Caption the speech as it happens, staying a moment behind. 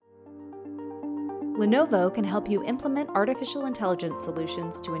Lenovo can help you implement artificial intelligence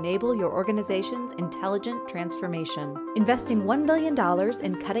solutions to enable your organization's intelligent transformation. Investing $1 billion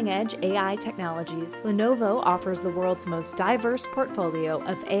in cutting-edge AI technologies, Lenovo offers the world's most diverse portfolio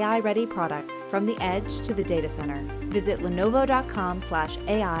of AI-ready products from the edge to the data center. Visit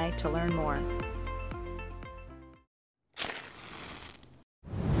lenovo.com/AI to learn more.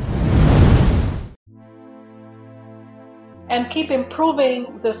 And keep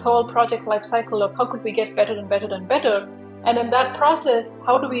improving this whole project lifecycle of how could we get better and better and better. And in that process,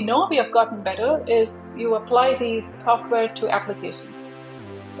 how do we know we have gotten better is you apply these software to applications.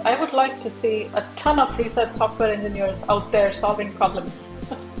 I would like to see a ton of research software engineers out there solving problems.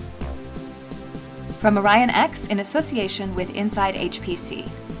 From Orion X in association with Inside HPC,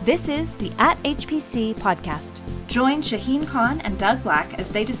 this is the At HPC podcast. Join Shaheen Khan and Doug Black as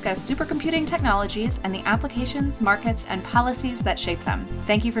they discuss supercomputing technologies and the applications, markets, and policies that shape them.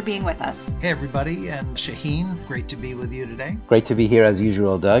 Thank you for being with us. Hey everybody, and Shaheen, great to be with you today. Great to be here as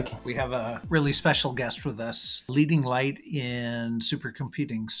usual, Doug. We have a really special guest with us, leading light in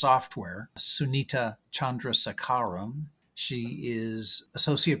supercomputing software, Sunita Chandrasekaran. She is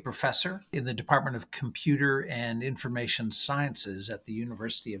Associate Professor in the Department of Computer and Information Sciences at the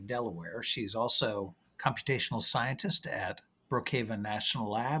University of Delaware. She's also computational scientist at Brookhaven National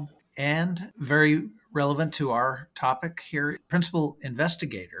Lab, and very relevant to our topic here, principal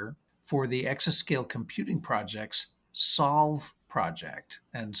investigator for the Exascale computing project's SOLVE project.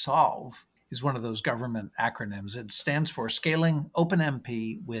 And SOLVE is one of those government acronyms. It stands for Scaling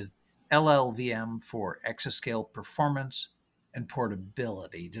OpenMP with LLVM for Exascale Performance and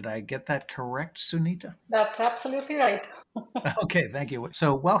Portability. Did I get that correct, Sunita? That's absolutely right. Okay, thank you.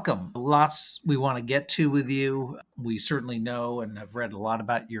 So welcome. Lots we want to get to with you. We certainly know and have read a lot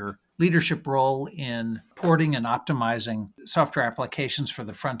about your leadership role in porting and optimizing software applications for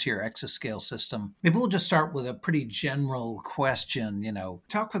the Frontier Exascale system. Maybe we'll just start with a pretty general question.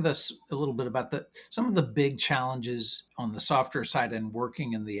 Talk with us a little bit about some of the big challenges on the software side and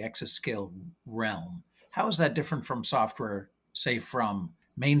working in the Exascale realm. How is that different from software, say, from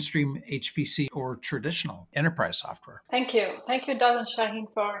mainstream HPC or traditional enterprise software? Thank you. Thank you, Doug and Shaheen,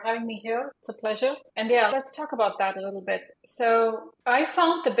 for having me here. It's a pleasure. And yeah, let's talk about that a little bit. So I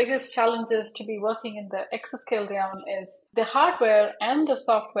found the biggest challenges to be working in the Exascale realm is the hardware and the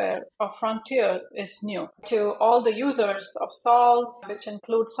software of Frontier is new to all the users of Solve, which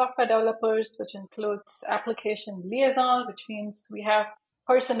includes software developers, which includes application liaison, which means we have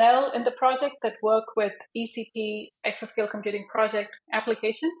personnel in the project that work with ECP, Exascale Computing Project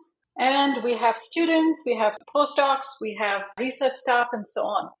applications. And we have students, we have postdocs, we have research staff, and so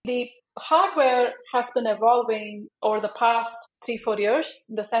on. The hardware has been evolving over the past 3-4 years,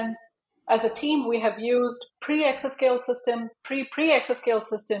 in the sense, as a team, we have used pre-Exascale system, pre-Exascale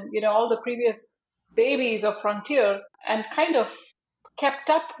system, all the previous babies of Frontier, and kind of kept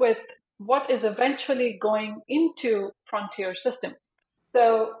up with what is eventually going into Frontier system.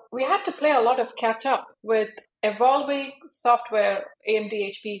 So we had to play a lot of catch up with evolving software, AMD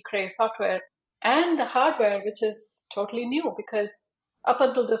HP Cray software, and the hardware, which is totally new because up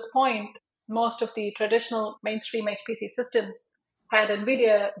until this point, most of the traditional mainstream HPC systems had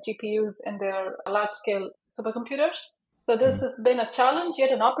NVIDIA GPUs in their large-scale supercomputers. So this has been a challenge,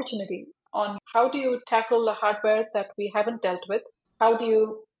 yet an opportunity on how do you tackle the hardware that we haven't dealt with? How do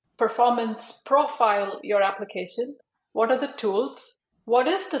you performance profile your application? What are the tools? What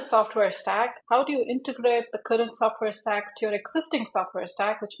is the software stack? How do you integrate the current software stack to your existing software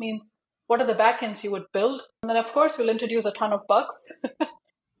stack, which means what are the backends you would build? And then, of course, we'll introduce a ton of bugs.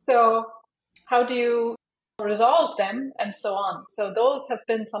 So how do you resolve them and so on? So those have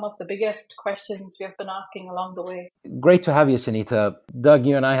been some of the biggest questions we have been asking along the way. Great to have you, Sunita. Doug,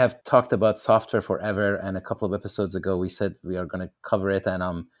 you and I have talked about software forever, and a couple of episodes ago, we said we are going to cover it, and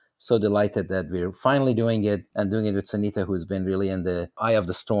I'm so delighted that we're finally doing it and doing it with Sunita, who's been really in the eye of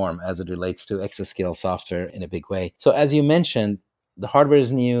the storm as it relates to Exascale software in a big way. So as you mentioned, the hardware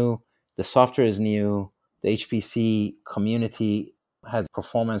is new, the software is new, the HPC community has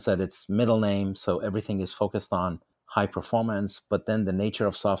performance at its middle name, so everything is focused on high performance, but then the nature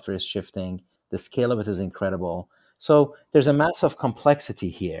of software is shifting, the scale of it is incredible. So there's a massive complexity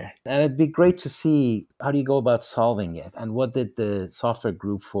here, and it'd be great to see how do you go about solving it, and what did the software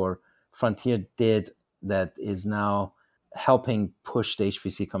group for Frontier did that is now helping push the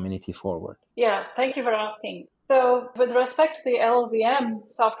HPC community forward? Yeah, thank you for asking. So with respect to the LLVM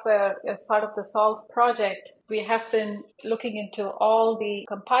software as part of the Solve project, we have been looking into all the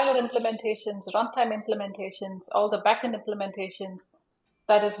compiler implementations, runtime implementations, all the backend implementations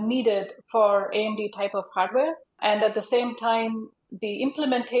that is needed for AMD type of hardware. And at the same time, the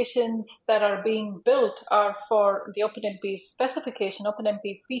implementations that are being built are for the OpenMP specification,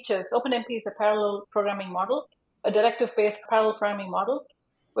 OpenMP features. OpenMP is a parallel programming model, a directive-based parallel programming model,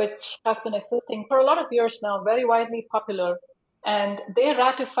 which has been existing for a lot of years now, very widely popular. And they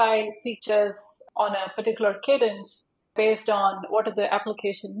ratify features on a particular cadence based on what are the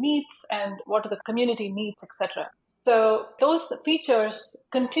application needs and what are the community needs, etc. So those features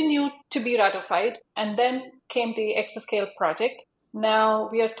continued to be ratified, and then came the Exascale project. Now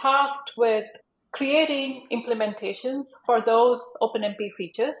we are tasked with creating implementations for those OpenMP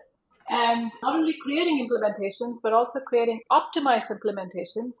features, and not only creating implementations, but also creating optimized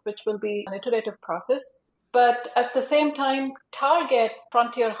implementations, which will be an iterative process. But at the same time, target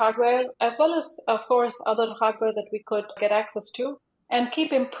frontier hardware, as well as, of course, other hardware that we could get access to, and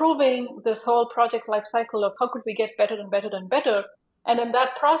keep improving this whole project lifecycle of how could we get better and better and better. And in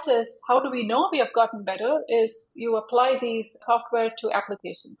that process, how do we know we have gotten better is you apply these software to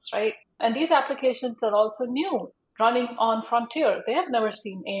applications, right? And these applications are also new, running on Frontier. They have never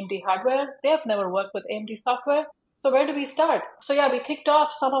seen AMD hardware. They have never worked with AMD software. So where do we start? So yeah, we kicked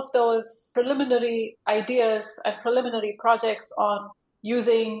off some of those preliminary ideas and preliminary projects on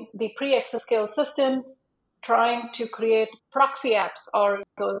using the pre-Exascale systems, trying to create proxy apps or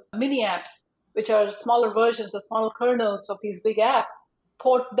those mini apps, which are smaller versions or smaller kernels of these big apps,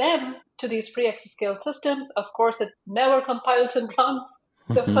 port them to these pre-Exascale systems. Of course, it never compiles and runs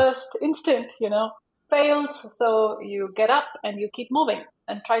the first instant, fails. So you get up and you keep moving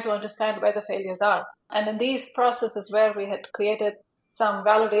and try to understand where the failures are. And in these processes where we had created some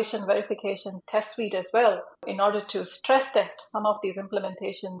validation, verification, test suite as well, in order to stress test some of these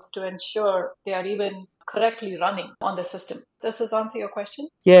implementations to ensure they are even correctly running on the system. Does this answer your question?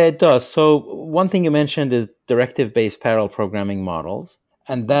 Yeah, it does. So one thing you mentioned is directive-based parallel programming models,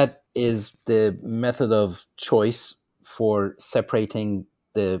 and that is the method of choice for separating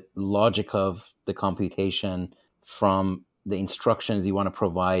the logic of the computation from the instructions you want to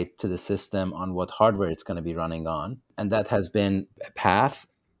provide to the system on what hardware it's going to be running on. And that has been a path.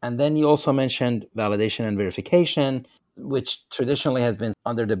 And then you also mentioned validation and verification, which traditionally has been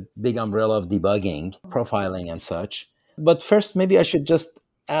under the big umbrella of debugging, profiling, and such. But first, maybe I should just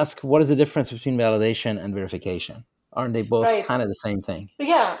ask, what is the difference between validation and verification? Aren't they both kind of the same thing?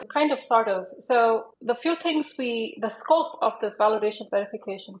 Yeah, kind of, sort of. So the few things the scope of this validation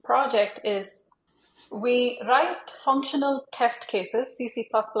verification project is we write functional test cases, CC++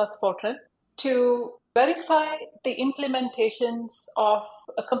 Fortran, to verify the implementations of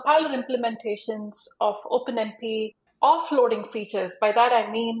compiler implementations of OpenMP offloading features. By that, I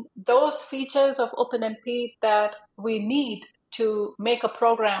mean those features of OpenMP that we need to make a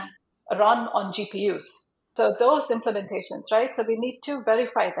program run on GPUs. So those implementations, right? So we need to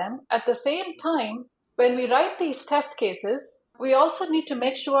verify them. At the same time, when we write these test cases, we also need to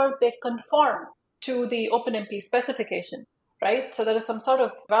make sure they conform to the OpenMP specification, right? So there is some sort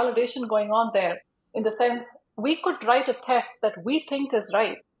of validation going on there in the sense we could write a test that we think is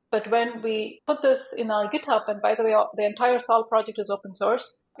right. But when we put this in our GitHub, and by the way, the entire Sol project is open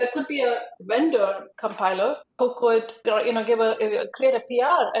source, there could be a vendor compiler who could, create a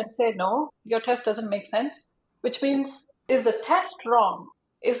PR and say, no, your test doesn't make sense, which means, is the test wrong?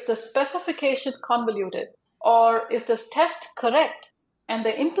 Is the specification convoluted? Or is this test correct and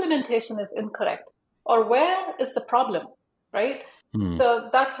the implementation is incorrect? Or where is the problem, right? So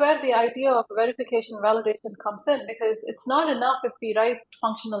that's where the idea of verification validation comes in, because it's not enough if we write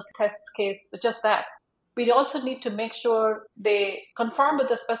functional tests case, just that. We also need to make sure they conform with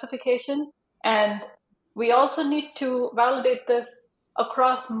the specification, and we also need to validate this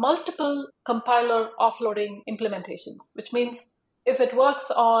across multiple compiler offloading implementations, which means if it works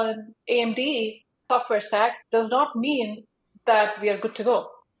on AMD software stack, does not mean that we are good to go.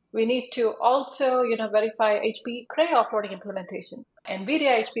 We need to also, verify HP Cray offloading implementation,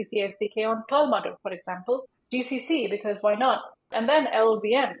 NVIDIA HPC SDK on Perlmutter, for example, GCC, because why not? And then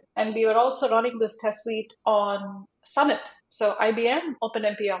LLVM. And we were also running this test suite on Summit, so IBM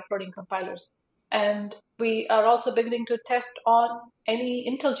OpenMP offloading compilers. And we are also beginning to test on any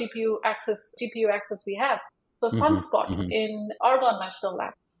Intel GPU access we have. So Sunspot in Argonne National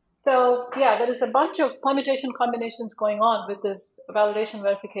Lab. So yeah, there is a bunch of permutation combinations going on with this validation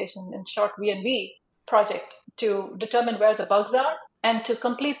verification, in short V&V project, to determine where the bugs are. And to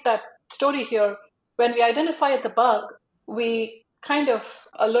complete that story here, when we identify the bug, we kind of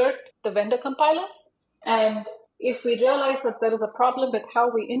alert the vendor compilers. And if we realize that there is a problem with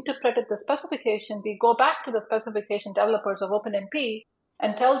how we interpreted the specification, we go back to the specification developers of OpenMP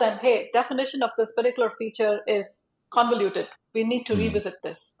and tell them, hey, definition of this particular feature is convoluted. We need to revisit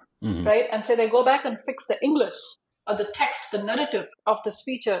this, right? And so they go back and fix the English the text, the narrative of this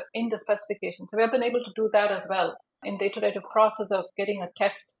feature in the specification. So we have been able to do that as well in the iterative process of getting a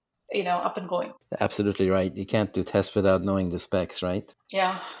test, up and going. Absolutely right. You can't do tests without knowing the specs, right?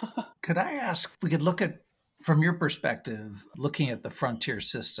 Yeah. Could I ask, we could look at, from your perspective, looking at the Frontier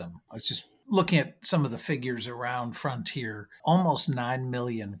system, I was just looking at some of the figures around Frontier, almost 9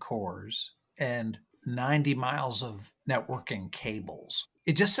 million cores and 90 miles of networking cables.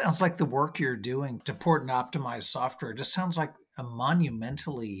 It just sounds like the work you're doing to port and optimize software just sounds like a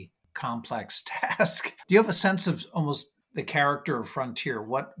monumentally complex task. Do you have a sense of almost the character of Frontier,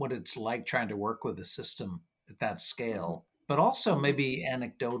 what it's like trying to work with a system at that scale? But also maybe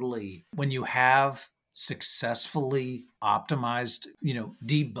anecdotally, when you have successfully optimized,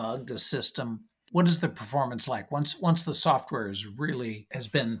 debugged a system, what is the performance like once the software has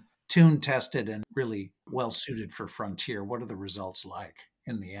been tuned, tested, and really well suited for Frontier? What are the results like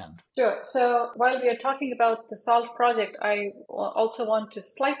in the end? Sure. So while we are talking about the Solve project, I also want to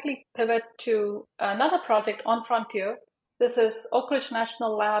slightly pivot to another project on Frontier. This is Oak Ridge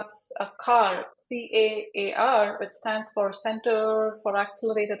National Labs CAR, CAAR, which stands for Center for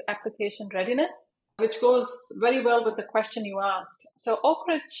Accelerated Application Readiness, which goes very well with the question you asked. So Oak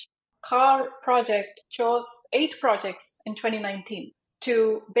Ridge CAR project chose 8 projects in 2019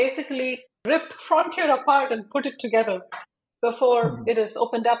 to basically rip Frontier apart and put it together before it is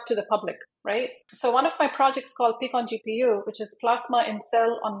opened up to the public, right? So one of my projects called Peak on GPU, which is Plasma in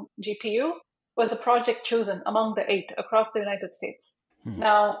Cell on GPU, was a project chosen among the 8 across the United States.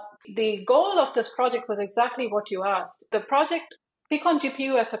 Now, the goal of this project was exactly what you asked. The project Peak on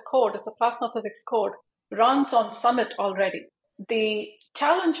GPU as a plasma physics code, runs on Summit already. The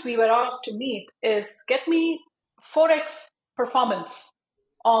challenge we were asked to meet is get me 4x performance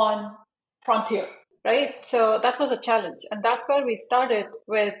on Frontier, right? So that was a challenge. And that's where we started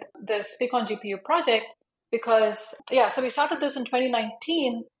with this Peak on GPU project because, so we started this in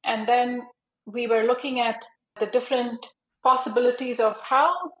 2019 and then we were looking at the different possibilities of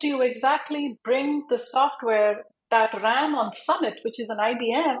how do you exactly bring the software that ran on Summit, which is an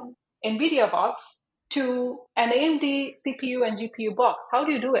IBM NVIDIA box, to an AMD CPU and GPU box. How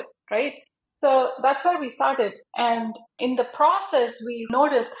do you do it, right? So that's where we started. And in the process, we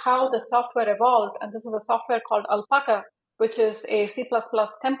noticed how the software evolved. And this is a software called Alpaca, which is a C++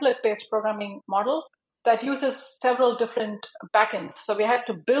 template-based programming model that uses several different backends. So we had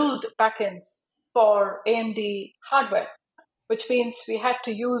to build backends for AMD hardware, which means we had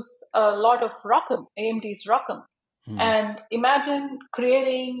to use a lot of ROCm, AMD's ROCm. And imagine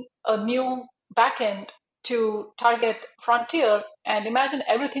creating a new backend to target Frontier and imagine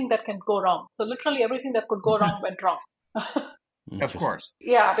everything that can go wrong. So literally everything that could go wrong went wrong. Of course.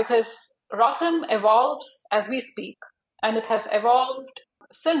 Yeah, because ROCm evolves as we speak, and it has evolved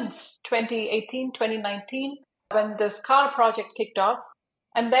since 2018, 2019, when this CAR project kicked off.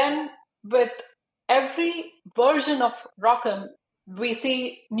 And then with every version of ROCm, we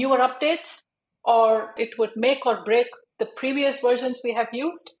see newer updates, or it would make or break the previous versions we have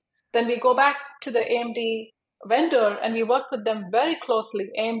used. Then we go back to the AMD vendor and we work with them very closely,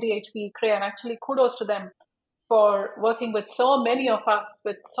 AMD, HP, Cray, and actually kudos to them for working with so many of us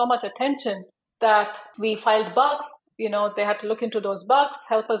with so much attention that we filed bugs. They had to look into those bugs,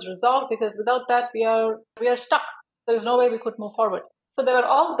 help us resolve, because without that, we are stuck. There's no way we could move forward. So there were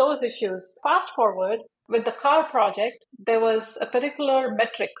all those issues. Fast forward, with the CAR project, there was a particular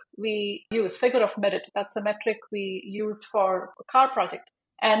metric we used, figure of merit. That's a metric we used for the CAR project.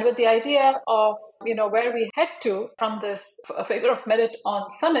 And with the idea of, where we head to from this figure of merit on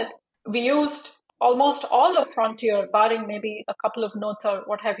Summit, we used almost all of Frontier, barring maybe a couple of nodes or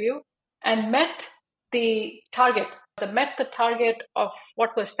what have you, and met the target of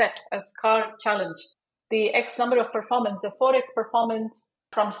what was set as CAR challenge. The X number of performance, the 4X performance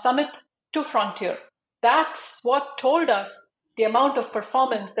from Summit to Frontier. That's what told us the amount of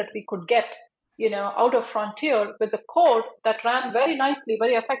performance that we could get, out of Frontier with the code that ran very nicely,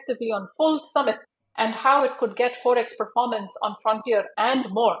 very effectively on full Summit, and how it could get 4X performance on Frontier and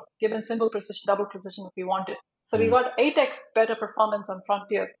more, given single precision, double precision if we wanted. So we got 8X better performance on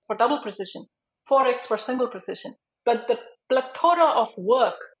Frontier for double precision, 4X for single precision. But the plethora of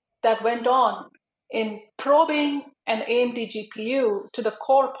work that went on in probing an AMD GPU to the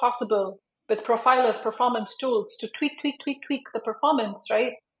core possible with profilers, performance tools to tweak the performance,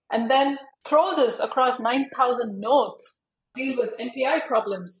 right? And then throw this across 9,000 nodes, deal with NPI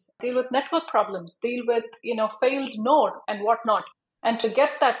problems, deal with network problems, deal with, failed node and whatnot. And to get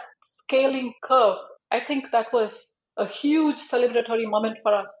that scaling curve, I think that was a huge celebratory moment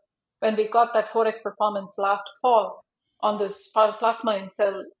for us when we got that 4X performance last fall on this plasma in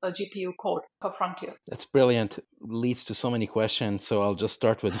cell GPU code for Frontier. That's brilliant. Leads to so many questions. So I'll just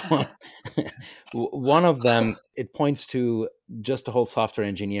start with one. One of them, it points to just the whole software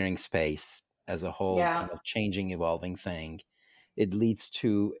engineering space as a whole, Yeah. kind of changing, evolving thing. It leads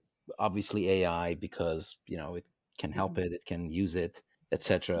to obviously AI because, it can help it can use it,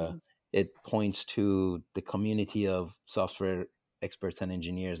 etc. It points to the community of software experts and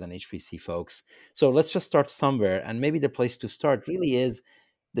engineers and HPC folks. So let's just start somewhere. And maybe the place to start really is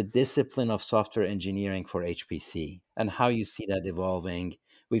the discipline of software engineering for HPC and how you see that evolving.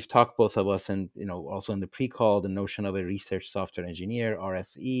 We've talked, both of us, and also in the pre-call, the notion of a research software engineer,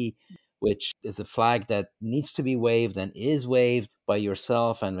 RSE, which is a flag that needs to be waved and is waved by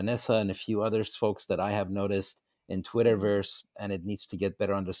yourself and Vanessa and a few other folks that I have noticed in Twitterverse, and it needs to get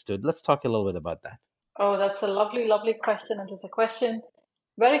better understood. Let's talk a little bit about that. Oh, that's a lovely, lovely question. It is a question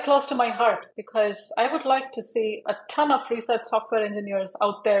very close to my heart because I would like to see a ton of research software engineers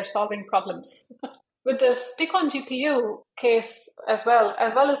out there solving problems. With this Picon GPU case as well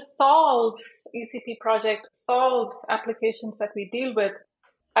as Solve's ECP project, Solve's applications that we deal with,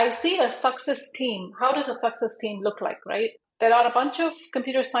 I see a success team. How does a success team look like, right? There are a bunch of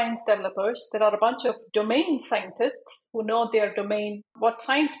computer science developers. There are a bunch of domain scientists who know their domain, what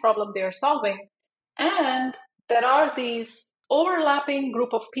science problem they are solving. And there are these overlapping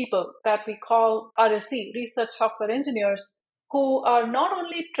group of people that we call RSE, research software engineers, who are not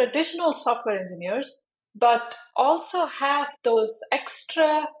only traditional software engineers, but also have those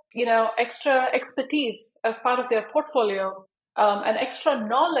extra expertise as part of their portfolio, and extra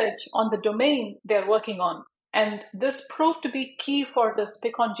knowledge on the domain they're working on. And this proved to be key for this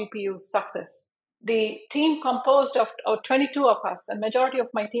Picon GPU's success. The team composed of 22 of us, and majority of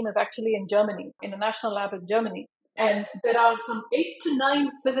my team is actually in Germany, in a national lab in Germany. And there are some 8 to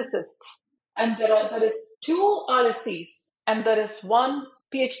 9 physicists, and there is 2 RSCs, and there is 1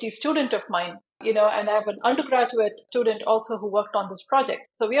 PhD student of mine, and I have an undergraduate student also who worked on this project.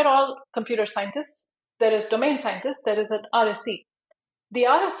 So we are all computer scientists. There is domain scientists, there is an RSC. The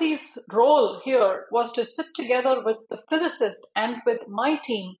RSC's role here was to sit together with the physicist and with my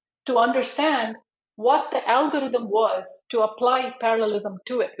team to understand what the algorithm was to apply parallelism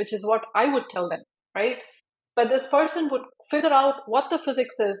to it, which is what I would tell them, right? But this person would figure out what the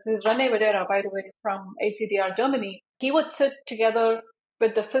physics is. This is René Vedera, by the way, from HCDR Germany. He would sit together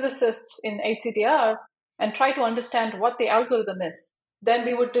with the physicists in HCDR and try to understand what the algorithm is. Then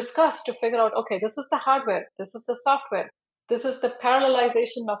we would discuss to figure out, okay, this is the hardware, this is the software, this is the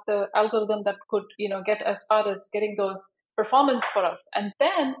parallelization of the algorithm that could, get as far as getting those performance for us. And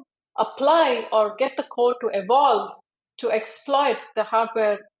then apply or get the code to evolve to exploit the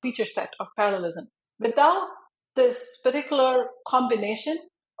hardware feature set of parallelism. Without this particular combination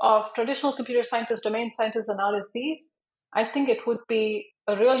of traditional computer scientists, domain scientists, and RSCs, I think it would be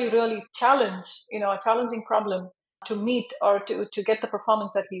a really, really a challenging problem to meet or to get the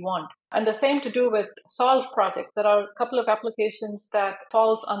performance that we want. And the same to do with Solve project. There are a couple of applications that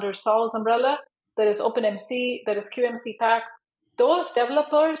falls under Solve's umbrella. There is OpenMC, there is QMC Pack. Those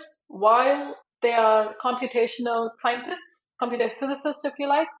developers, while they are computational scientists, computer physicists, if you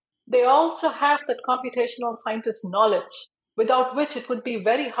like, they also have that computational scientist knowledge, without which it would be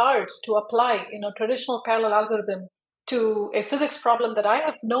very hard to apply, traditional parallel algorithm to a physics problem that I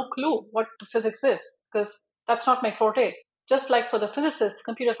have no clue what physics is, because that's not my forte. Just like for the physicists,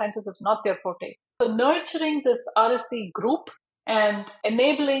 computer scientists is not their forte. So nurturing this RSC group and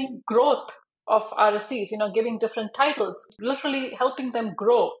enabling growth of RSCs, giving different titles, literally helping them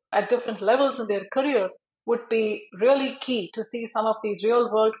grow at different levels in their career would be really key to see some of these real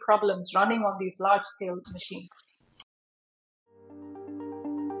world problems running on these large scale machines.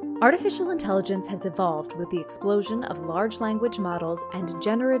 Artificial intelligence has evolved with the explosion of large language models and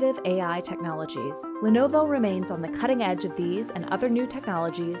generative AI technologies. Lenovo remains on the cutting edge of these and other new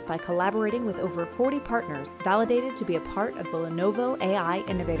technologies by collaborating with over 40 partners validated to be a part of the Lenovo AI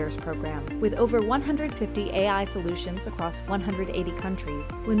Innovators Program. With over 150 AI solutions across 180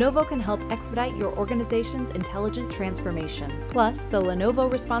 countries, Lenovo can help expedite your organization's intelligent transformation. Plus, the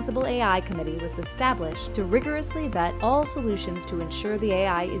Lenovo Responsible AI Committee was established to rigorously vet all solutions to ensure the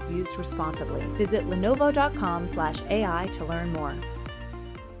AI is used responsibly. Visit lenovo.com/AI to learn more.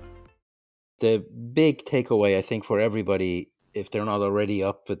 The big takeaway, I think, for everybody, if they're not already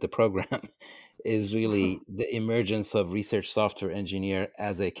up with the program, is really the emergence of research software engineer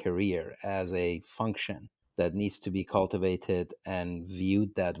as a career, as a function that needs to be cultivated and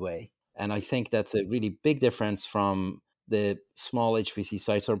viewed that way. And I think that's a really big difference from the small HPC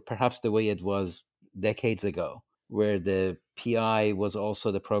sites, or perhaps the way it was decades ago, where the PI was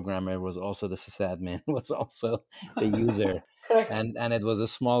also the programmer, was also the sysadmin, was also the user. Correct. And it was a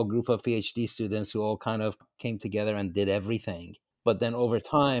small group of PhD students who all kind of came together and did everything. But then over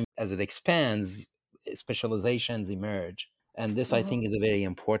time, as it expands, specializations emerge. And this, I think, is a very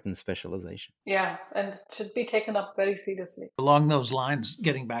important specialization. Yeah, and it should be taken up very seriously. Along those lines,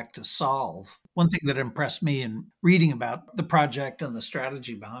 getting back to Solve, one thing that impressed me in reading about the project and the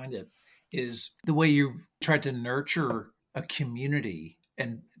strategy behind it is the way you've tried to nurture a community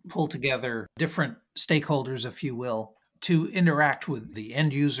and pull together different stakeholders, if you will, to interact with the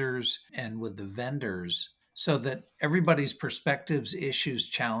end users and with the vendors so that everybody's perspectives, issues,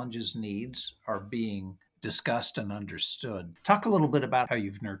 challenges, needs are being discussed and understood. Talk a little bit about how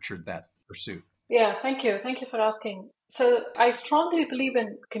you've nurtured that pursuit. Yeah, thank you. Thank you for asking. So I strongly believe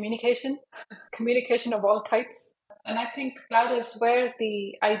in communication, communication of all types. And I think that is where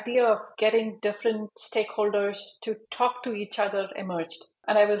the idea of getting different stakeholders to talk to each other emerged.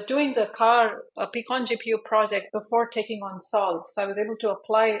 And I was doing the Pecan GPU project before taking on Solve. So I was able to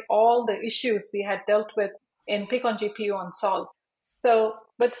apply all the issues we had dealt with in Pecan GPU on Solve. So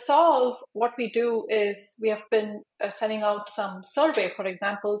with Solve, what we do is we have been sending out some survey, for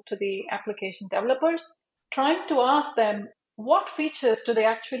example, to the application developers, trying to ask them what features do they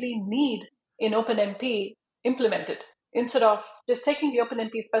actually need in OpenMP implemented, instead of just taking the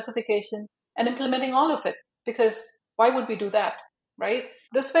OpenMP specification and implementing all of it. Because why would we do that, right?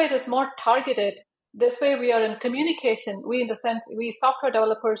 This way it is more targeted. This way we are in communication. We software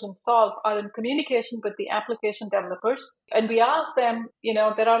developers in Solve are in communication with the application developers. And we ask them,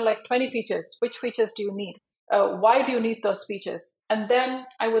 there are like 20 features. Which features do you need? Why do you need those features? And then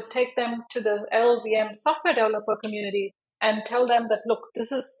I would take them to the LLVM software developer community and tell them that, look,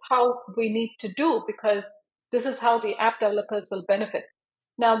 this is how we need to do, because this is how the app developers will benefit.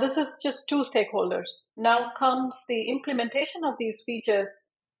 Now, this is just two stakeholders. Now comes the implementation of these features,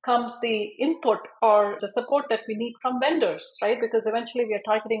 comes the input or the support that we need from vendors, right? Because eventually we are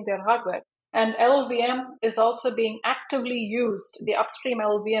targeting their hardware. And LLVM is also being actively used. The upstream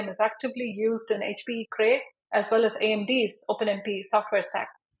LLVM is actively used in HPE Cray as well as AMD's OpenMP software stack.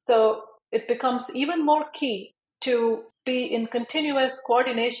 So it becomes even more key to be in continuous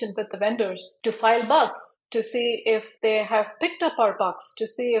coordination with the vendors to file bugs, to see if they have picked up our bugs, to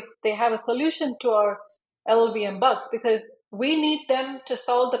see if they have a solution to our LLVM bugs, because we need them to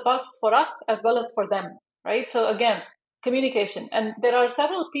solve the bugs for us as well as for them, right? So again, communication. And there are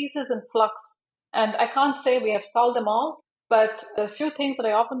several pieces in flux, and I can't say we have solved them all, but a few things that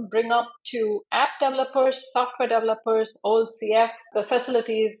I often bring up to app developers, software developers, old CF, the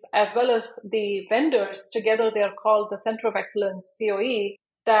facilities, as well as the vendors, together they are called the Center of Excellence, COE,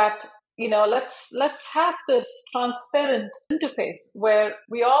 that let's have this transparent interface where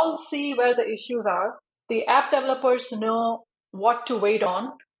we all see where the issues are. The app developers know what to wait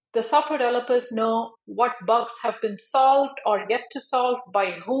on. The software developers know what bugs have been solved or yet to solve,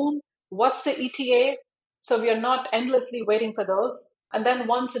 by whom, what's the ETA. So we are not endlessly waiting for those. And then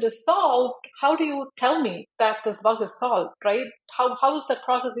once it is solved, how do you tell me that this bug is solved, right? How is that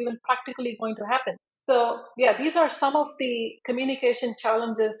process even practically going to happen? So yeah, these are some of the communication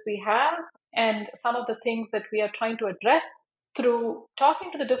challenges we have and some of the things that we are trying to address through talking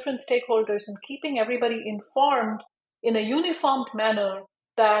to the different stakeholders and keeping everybody informed in a uniformed manner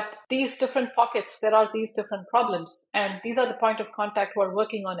that these different pockets, there are these different problems, and these are the point of contact who are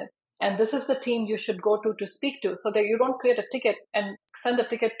working on it. And this is the team you should go to speak to, so that you don't create a ticket and send the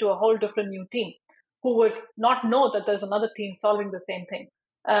ticket to a whole different new team who would not know that there's another team solving the same thing.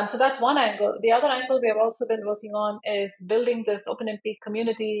 So that's one angle. The other angle we have also been working on is building this OpenMP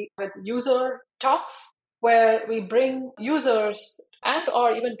community with user talks, where we bring users and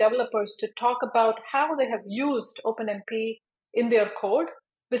or even developers to talk about how they have used OpenMP in their code,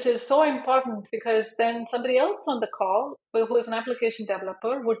 which is so important, because then somebody else on the call who is an application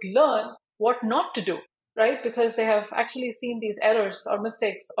developer would learn what not to do, right? Because they have actually seen these errors or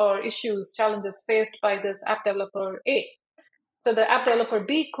mistakes or issues, challenges faced by this app developer A. So the app developer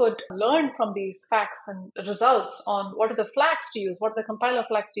B could learn from these facts and results on what are the flags to use, what are the compiler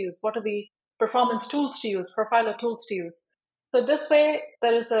flags to use, what are the performance tools to use, profiler tools to use. So this way,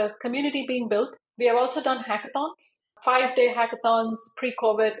 there is a community being built. We have also done hackathons, 5-day hackathons,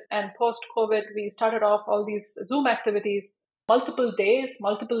 pre-COVID and post-COVID. We started off all these Zoom activities, multiple days,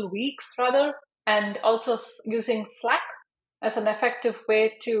 multiple weeks rather, and also using Slack as an effective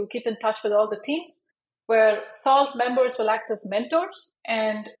way to keep in touch with all the teams, where Solve members will act as mentors,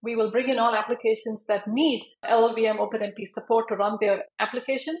 and we will bring in all applications that need LLVM OpenMP support to run their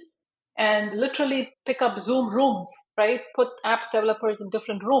applications, and literally pick up Zoom rooms, right? Put apps developers in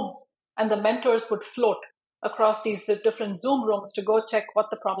different rooms, and the mentors would float. across these different Zoom rooms to go check what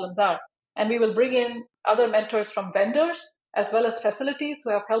the problems are. And we will bring in other mentors from vendors as well as facilities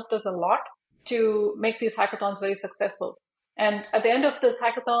who have helped us a lot to make these hackathons very successful. And at the end of this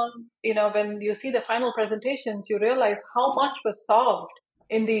hackathon, when you see the final presentations, you realize how much was solved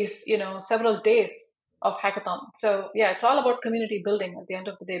in these, several days of hackathon. So yeah, it's all about community building at the end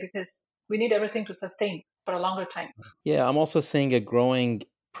of the day, because we need everything to sustain for a longer time. Yeah, I'm also seeing a growing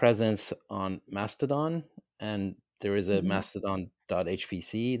presence on Mastodon, and there is a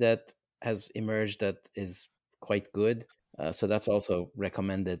mastodon.hpc that has emerged that is quite good. So that's also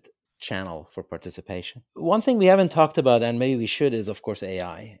recommended channel for participation. One thing we haven't talked about, and maybe we should, is of course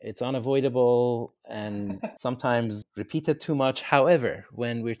AI. It's unavoidable and sometimes repeated too much. However,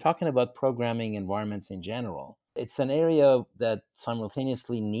 when we're talking about programming environments in general, it's an area that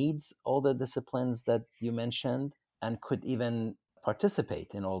simultaneously needs all the disciplines that you mentioned and could even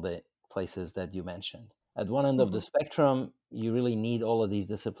participate in all the places that you mentioned. At one end of the spectrum, you really need all of these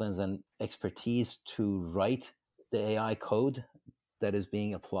disciplines and expertise to write the AI code that is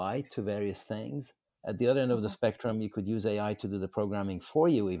being applied to various things. At the other end of the spectrum, you could use AI to do the programming for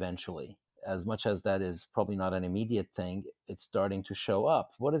you eventually. As much as that is probably not an immediate thing, it's starting to show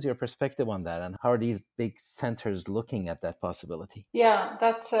up. What is your perspective on that? And how are these big centers looking at that possibility? Yeah,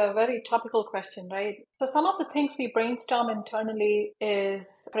 that's a very topical question, right? So some of the things we brainstorm internally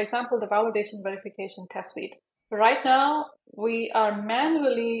is, for example, the validation verification test suite. Right now, we are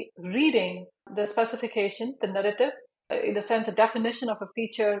manually reading the specification, the narrative, in the sense, a definition of a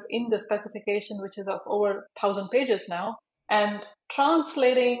feature in the specification, which is of over 1,000 pages now, and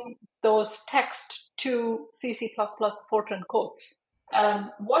translating those text to CC++ Fortran codes.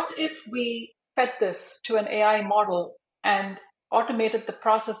 What if we fed this to an AI model and automated the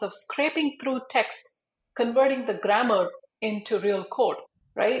process of scraping through text, converting the grammar into real code,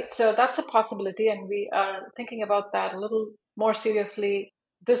 right? So that's a possibility, and we are thinking about that a little more seriously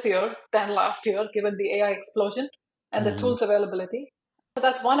this year than last year, given the AI explosion and the tools availability. So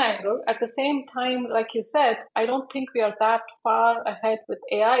that's one angle. At the same time, like you said, I don't think we are that far ahead with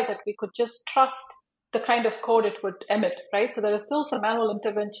AI that we could just trust the kind of code it would emit, right? So there is still some manual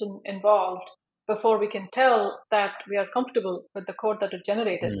intervention involved before we can tell that we are comfortable with the code that it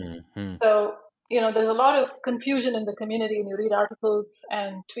generated. So, there's a lot of confusion in the community, and you read articles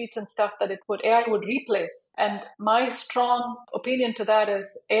and tweets and stuff that AI would replace. And my strong opinion to that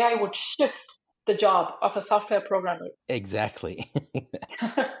is AI would shift the job of a software programmer. Exactly.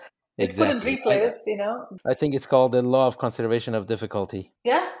 It couldn't replace, I think it's called the law of conservation of difficulty.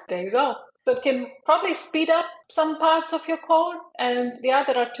 Yeah, there you go. So it can probably speed up some parts of your code. And yeah,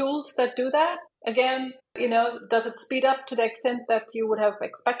 there are tools that do that. Again, does it speed up to the extent that you would have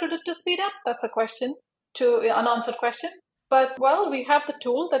expected it to speed up? That's a question, unanswered question. But, well, we have the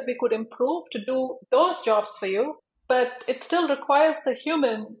tool that we could improve to do those jobs for you. But it still requires the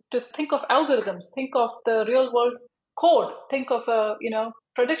human to think of algorithms, think of the real world code, think of a,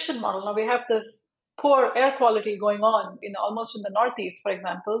 prediction model. Now we have this poor air quality going on almost in the Northeast, for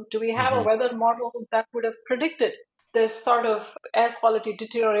example. Do we have a weather model that would have predicted this sort of air quality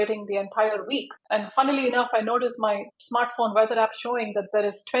deteriorating the entire week? And funnily enough, I noticed my smartphone weather app showing that there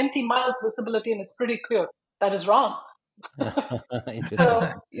is 20 miles visibility and it's pretty clear. That is wrong.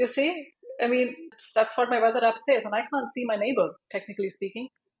 So you see, that's what my weather app says, and I can't see my neighbor, technically speaking,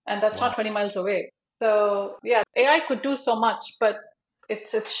 and that's not 20 miles away. So yeah, AI could do so much, but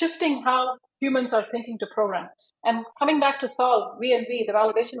it's shifting how humans are thinking to program. And coming back to Solve, the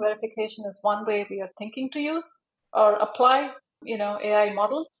validation verification is one way we are thinking to use or apply, AI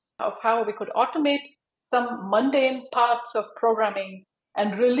models of how we could automate some mundane parts of programming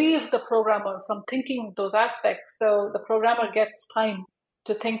and relieve the programmer from thinking those aspects, so the programmer gets time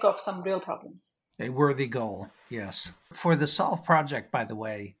to think of some real problems. A worthy goal, yes. For the Solve project, by the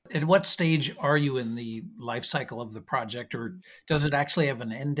way, at what stage are you in the life cycle of the project, or does it actually have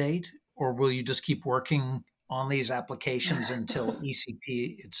an end date, or will you just keep working on these applications until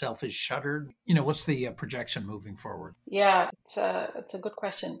ECP itself is shuttered? What's the projection moving forward? Yeah, it's a good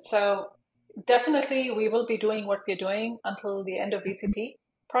question. So definitely we will be doing what we're doing until the end of ECP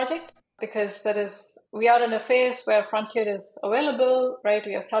project, because we are in a phase where Frontier is available, right?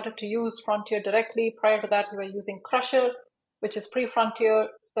 We have started to use Frontier directly. Prior to that, we were using Crusher, which is pre-Frontier.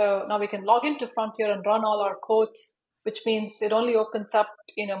 So now we can log into Frontier and run all our codes, which means it only opens up,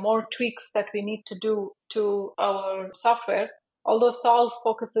 more tweaks that we need to do to our software. Although Solve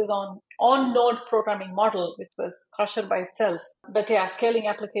focuses on node programming model, which was Crusher by itself. But yeah, scaling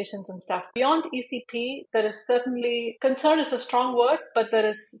applications and stuff. Beyond ECP, there is certainly, concern is a strong word, but there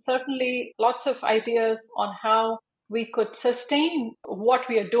is certainly lots of ideas on how we could sustain what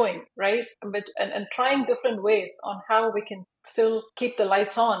we are doing, right? And trying different ways on how we can still keep the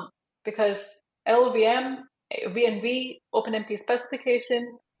lights on, because LVM, VNV, OpenMP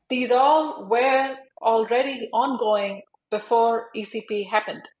specification, these all were already ongoing before ECP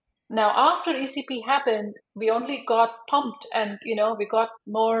happened. Now, after ECP happened, we only got pumped, and we got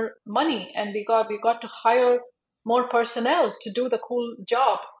more money, and we got to hire more personnel to do the cool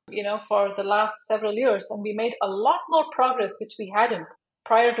job, for the last several years, and we made a lot more progress, which we hadn't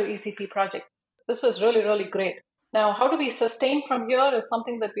prior to ECP project. This was really, really great. Now, how do we sustain from here is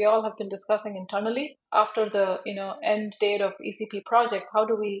something that we all have been discussing internally. After the end date of ECP project, how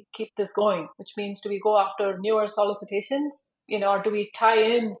do we keep this going? Which means, do we go after newer solicitations, or do we tie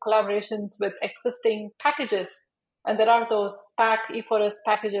in collaborations with existing packages? And there are those E4S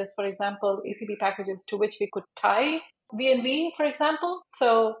packages, for example, ECP packages to which we could tie VNV, for example.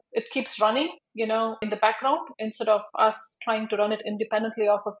 So it keeps running, in the background instead of us trying to run it independently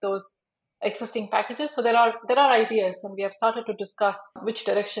off of those existing packages. So there are ideas, and we have started to discuss which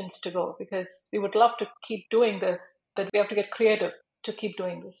directions to go, because we would love to keep doing this, but we have to get creative to keep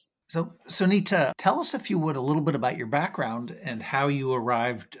doing this. So, Sunita, tell us, if you would, a little bit about your background and how you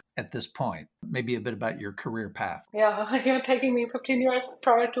arrived at this point, maybe a bit about your career path. Yeah, you're taking me 15 years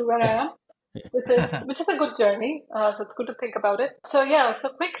prior to where I am, which is a good journey. So it's good to think about it. So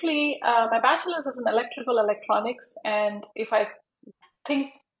quickly, my bachelor's is in electrical electronics, and if I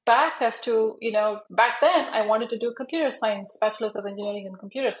think back as to, back then I wanted to do computer science, bachelor's of engineering in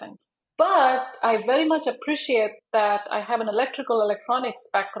computer science. But I very much appreciate that I have an electrical electronics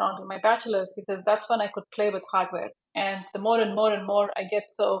background in my bachelor's, because that's when I could play with hardware. And the more and more and more I get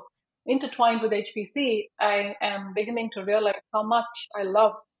so intertwined with HPC, I am beginning to realize how much I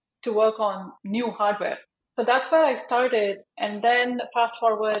love to work on new hardware. So that's where I started. And then fast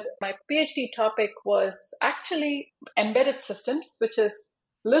forward, my PhD topic was actually embedded systems, which is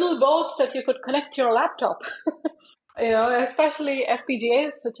little boards that you could connect to your laptop. Especially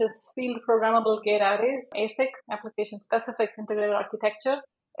FPGAs, which is field programmable gate arrays, ASIC, application-specific integrated architecture.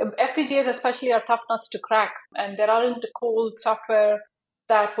 FPGAs especially are tough nuts to crack, and there aren't cool software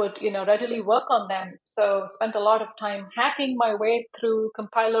that would, readily work on them. So spent a lot of time hacking my way through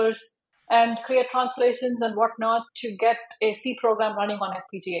compilers and create translations and whatnot to get a C program running on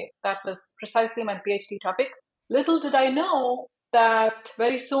FPGA. That was precisely my PhD topic. Little did I know that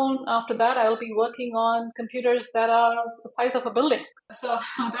very soon after that, I'll be working on computers that are the size of a building. So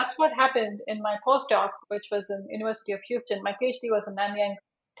that's what happened in my postdoc, which was in University of Houston. My PhD was in Nanyang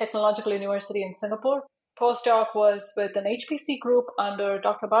Technological University in Singapore. Postdoc was with an HPC group under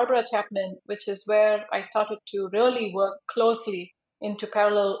Dr. Barbara Chapman, which is where I started to really work closely into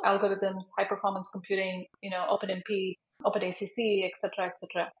parallel algorithms, high-performance computing, OpenMP, OpenACC, etc.,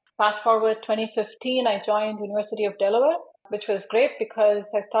 etc. Fast forward 2015, I joined University of Delaware, which was great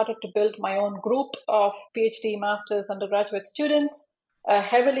because I started to build my own group of PhD, master's, undergraduate students,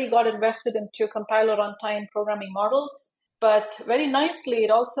 heavily got invested into compiler runtime programming models. But very nicely, it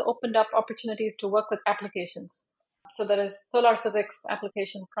also opened up opportunities to work with applications. So there is solar physics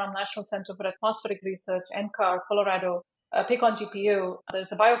application from National Center for Atmospheric Research, NCAR, Colorado, Picon GPU.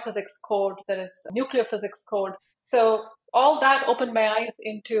 There's a biophysics code. There is nuclear physics code. So all that opened my eyes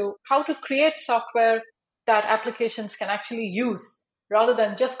into how to create software that applications can actually use, rather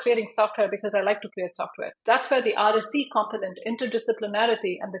than just creating software because I like to create software. That's where the RSC component,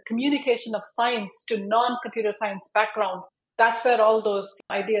 interdisciplinarity, and the communication of science to non-computer science background, that's where all those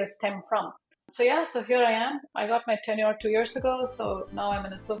ideas stem from. So here I am. I got my tenure 2 years ago, so now I'm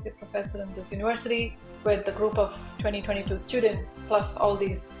an associate professor in this university with a group of 22 students, plus all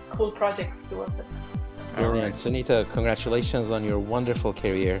these cool projects to work with. Brilliant. Sunita, congratulations on your wonderful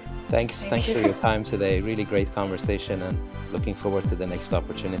career. Thanks for your time today. Really great conversation, and looking forward to the next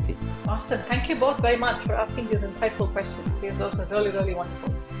opportunity. Awesome. Thank you both very much for asking these insightful questions. These are really, really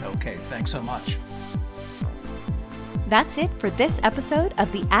wonderful. Okay, thanks so much. That's it for this episode of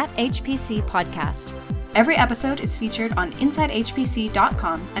the @HPC podcast. Every episode is featured on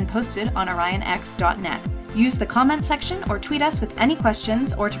InsideHPC.com and posted on OrionX.net. Use the comment section or tweet us with any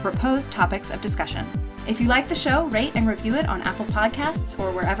questions or to propose topics of discussion. If you like the show, rate and review it on Apple Podcasts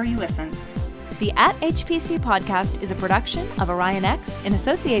or wherever you listen. The @HPC podcast is a production of OrionX in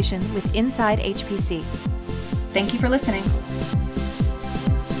association with Inside HPC. Thank you for listening.